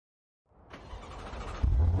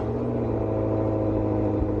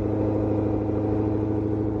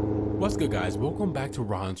What's good, guys? Welcome back to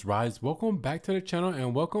Ron's Rides. Welcome back to the channel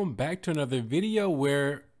and welcome back to another video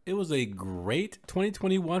where it was a great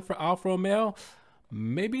 2021 for Alfa Romeo.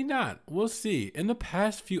 Maybe not. We'll see. In the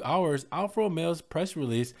past few hours, Alfa Romeo's press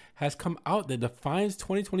release has come out that defines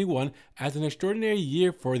 2021 as an extraordinary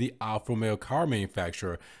year for the Alfa Romeo car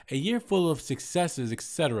manufacturer, a year full of successes,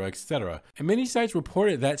 etc., etc. And many sites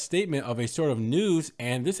reported that statement of a sort of news,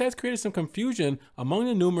 and this has created some confusion among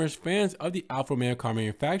the numerous fans of the Alfa Romeo car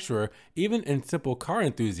manufacturer, even in simple car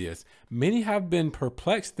enthusiasts. Many have been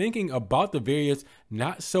perplexed thinking about the various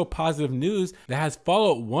not so positive news that has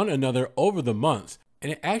followed one another over the months.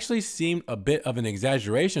 And it actually seemed a bit of an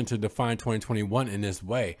exaggeration to define 2021 in this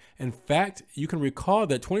way. In fact, you can recall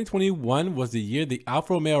that 2021 was the year the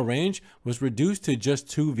Alfa Romeo range was reduced to just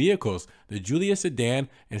two vehicles, the Giulia sedan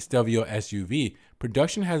and Stelvio SUV.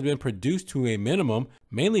 Production has been reduced to a minimum,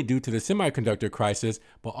 mainly due to the semiconductor crisis,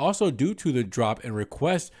 but also due to the drop in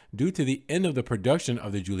requests due to the end of the production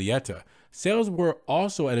of the Giulietta. Sales were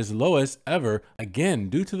also at its lowest ever, again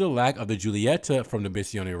due to the lack of the Giulietta from the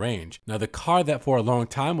Bissione range. Now, the car that for a long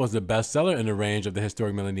time was the best seller in the range of the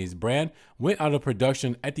historic Milanese brand went out of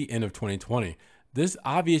production at the end of 2020. This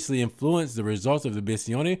obviously influenced the results of the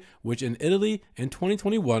Bissione, which in Italy in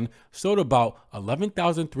 2021 sold about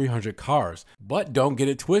 11,300 cars. But don't get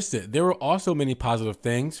it twisted, there were also many positive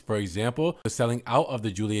things. For example, the selling out of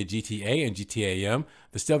the Giulia GTA and GTAM.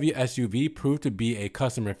 The Stelvio SUV proved to be a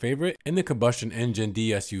customer favorite in the combustion engine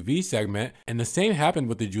DSUV segment, and the same happened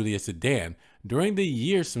with the Giulia sedan. During the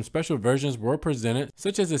year, some special versions were presented,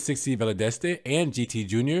 such as the 6C Vella d'Este and GT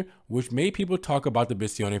Junior, which made people talk about the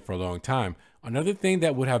Bissione for a long time. Another thing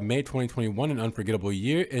that would have made 2021 an unforgettable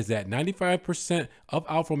year is that 95% of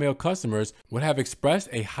Alfa Romeo customers would have expressed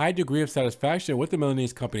a high degree of satisfaction with the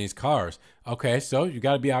Milanese company's cars. Okay, so you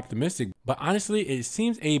gotta be optimistic, but honestly, it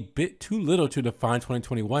seems a bit too little to define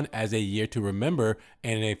 2021 as a year to remember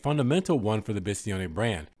and a fundamental one for the Bissione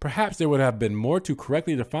brand. Perhaps there would have been more to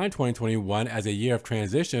correctly define 2021 as a year of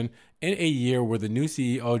transition, in a year where the new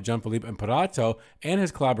CEO Jean-Philippe and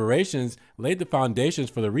his collaborations laid the foundations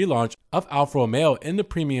for the relaunch of Alfa Romeo in the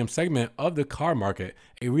premium segment of the car market,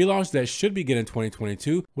 a relaunch that should begin in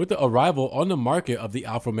 2022 with the arrival on the market of the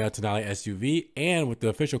Alfa Romeo Tonale SUV and with the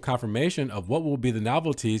official confirmation of what will be the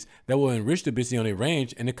novelties that will enrich the Bissione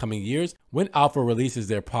range in the coming years when Alfa releases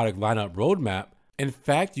their product lineup roadmap. In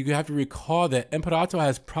fact, you have to recall that Imperato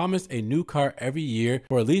has promised a new car every year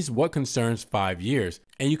for at least what concerns 5 years.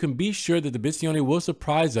 And you can be sure that the Bissione will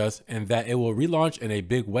surprise us and that it will relaunch in a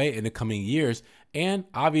big way in the coming years. And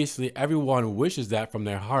obviously everyone wishes that from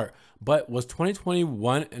their heart. But was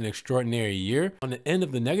 2021 an extraordinary year? On the end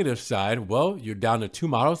of the negative side, well, you're down to 2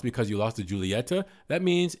 models because you lost the Giulietta. That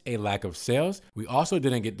means a lack of sales. We also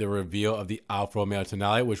didn't get the reveal of the Alfa Romeo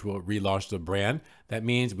Tonale, which will relaunch the brand. That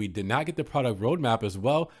means we did not get the product roadmap as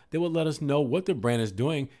well. They will let us know what the brand is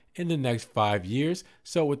doing in the next 5 years.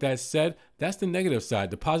 So with that said, that's the negative side.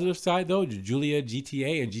 The positive side though, the Giulia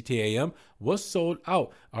GTA and GTAM was sold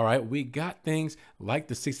out. All right, we got things like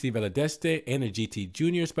the 6C Vella d'Este and the GT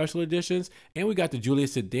Junior special editions, and we got the Giulia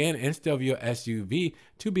sedan and Stelvio SUV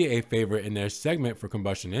to be a favorite in their segment for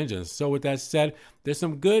combustion engines. So with that said, there's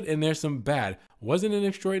some good and there's some bad. Was it an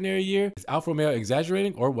extraordinary year? Is Alfa Romeo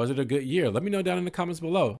exaggerating, or was it a good year? Let me know down in the comments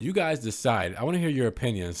below. You guys decide. I want to hear your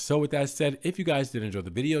opinions. So with that said, if you guys did enjoy the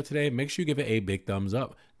video today, make sure you give it a big thumbs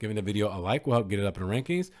up. Giving the video a like will help get it up in the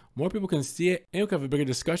rankings. More people can see it, and we can have a bigger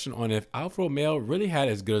discussion on if Alfa Romeo really had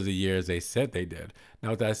as good as a year as they said they did. Now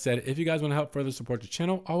with that said, if you guys want to help further support the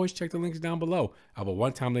channel, always check the links down below. I have a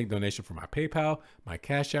one-time link donation for my PayPal, my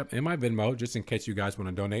Cash App, and my Venmo, just in case you guys want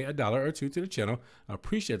to donate $1 or $2 to the channel. I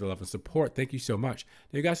appreciate the love and support. Thank you so much.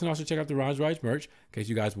 Now you guys can also check out the Ron's Rides merch in case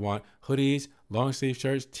you guys want hoodies, long sleeve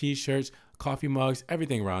shirts, t-shirts, coffee mugs,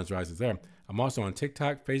 everything Ron's Rides is there. I'm also on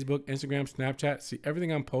TikTok, Facebook, Instagram, Snapchat. See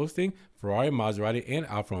everything I'm posting, Ferrari, Maserati, and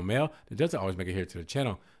Alfa Romeo. That doesn't always make it here to the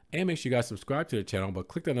channel. And make sure you guys subscribe to the channel, but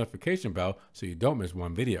click that notification bell so you don't miss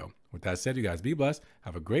one video. With that said, you guys be blessed,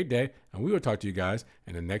 have a great day, and we will talk to you guys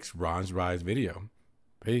in the next Ron's Rides video.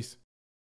 Peace.